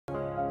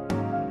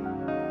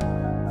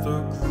The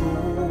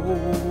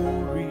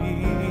glory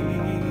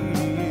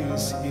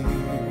is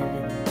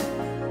here.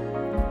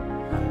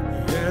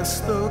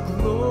 Yes, the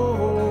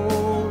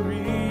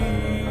glory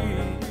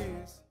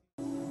is.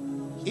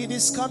 It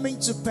is coming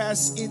to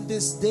pass in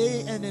this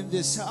day and in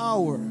this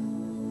hour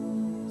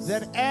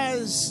that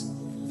as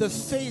the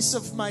face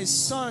of my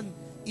Son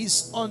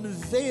is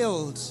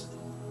unveiled,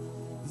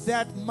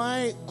 that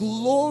my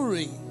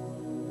glory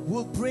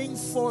will bring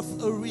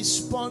forth a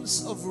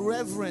response of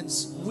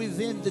reverence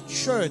within the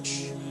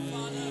church.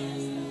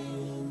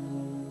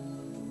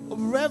 A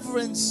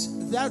reverence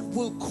that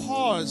will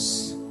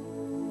cause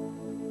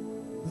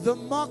the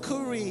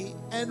mockery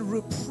and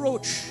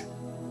reproach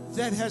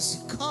that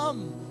has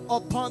come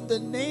upon the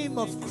name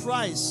of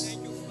Christ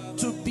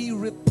to be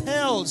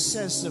repelled,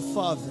 says the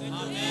Father.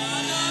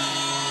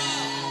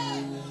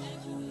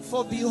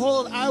 For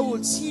behold, I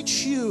will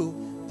teach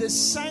you the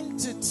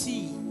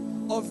sanctity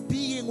of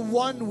being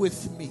one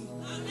with me.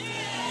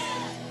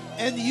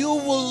 And you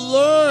will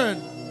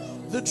learn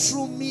the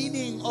true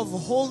meaning of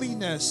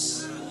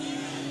holiness.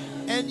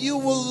 And you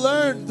will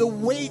learn the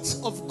weight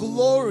of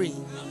glory.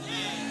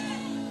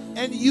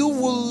 And you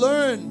will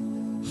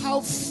learn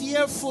how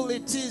fearful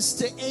it is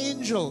to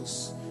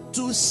angels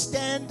to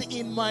stand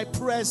in my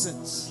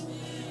presence.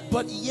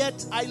 But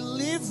yet I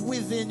live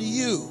within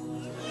you.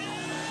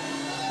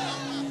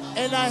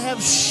 And I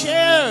have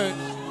shared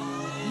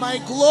my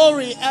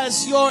glory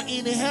as your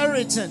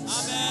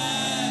inheritance.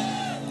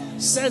 Amen.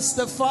 Says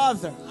the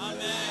Father.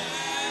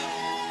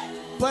 Amen.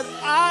 But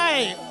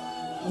I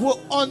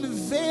will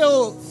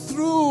unveil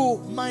through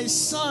my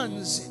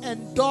sons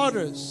and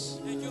daughters,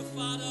 thank you,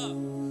 Father,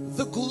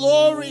 the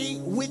glory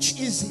which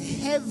is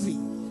heavy.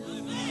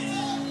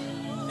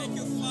 Amen. Thank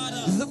you,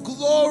 Father. The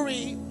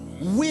glory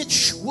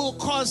which will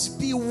cause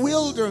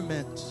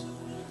bewilderment.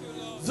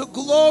 The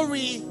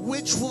glory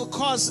which will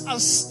cause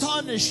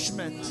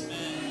astonishment.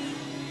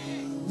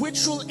 Amen.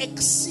 Which will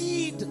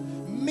exceed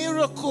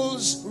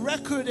miracles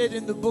recorded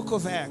in the book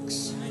of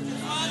Acts.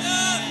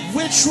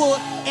 Which will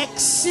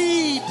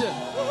exceed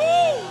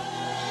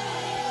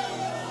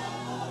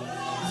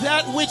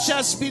that which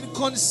has been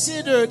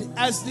considered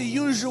as the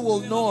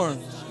usual norm.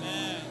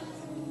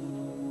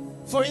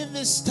 For in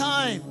this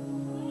time,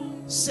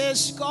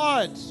 says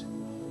God,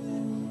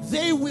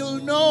 they will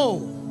know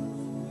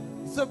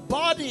the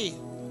body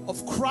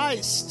of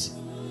Christ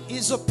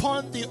is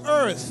upon the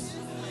earth.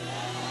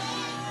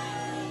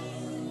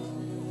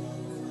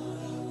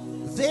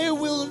 They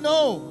will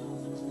know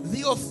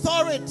the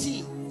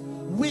authority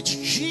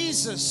which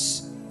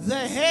Jesus, the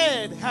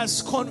head,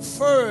 has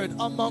conferred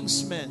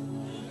amongst men.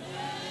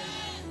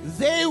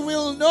 They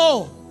will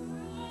know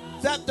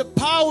that the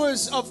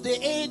powers of the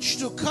age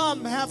to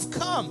come have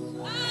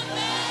come.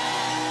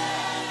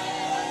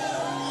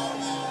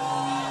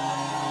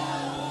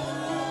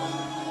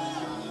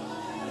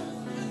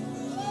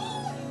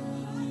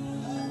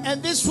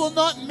 And this will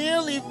not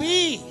merely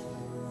be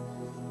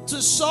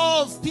to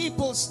solve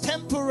people's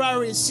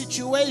temporary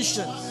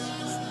situations,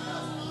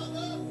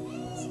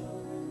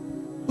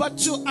 but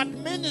to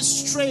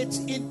administrate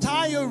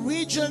entire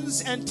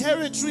regions and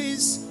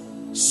territories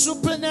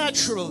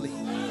supernaturally.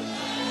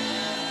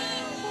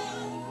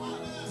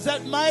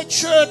 That my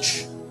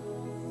church,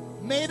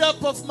 made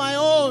up of my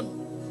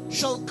own,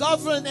 shall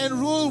govern and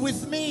rule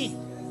with me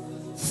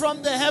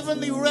from the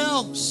heavenly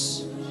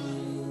realms,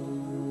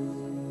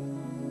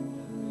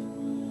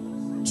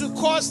 to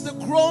cause the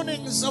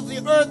groanings of the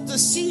earth to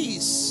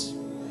cease,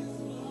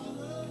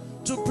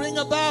 to bring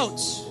about,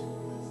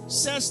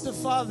 says the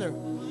Father,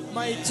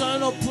 my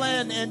eternal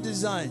plan and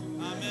design.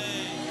 Amen.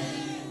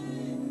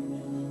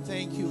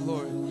 Thank you,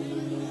 Lord.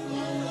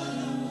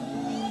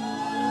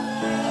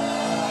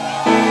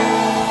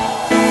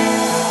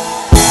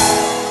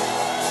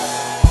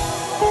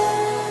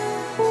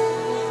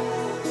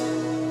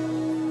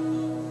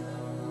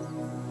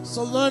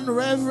 So learn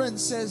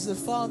reverence, says the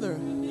Father.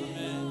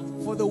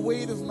 For the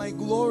weight of my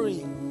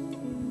glory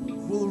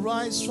will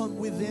rise from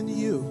within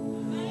you,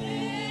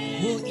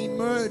 will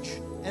emerge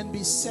and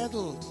be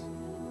settled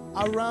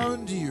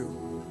around you,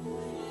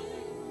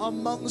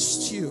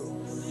 amongst you,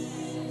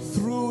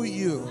 through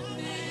you,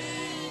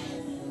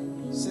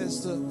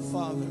 says the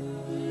Father.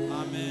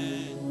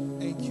 Amen.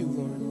 Thank you,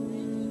 Lord.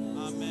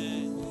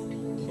 Amen.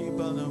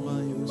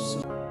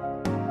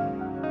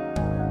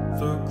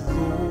 The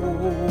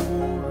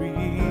glory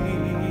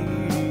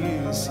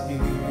is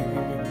here.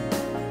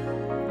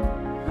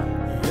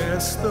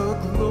 Yes, the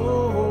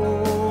glory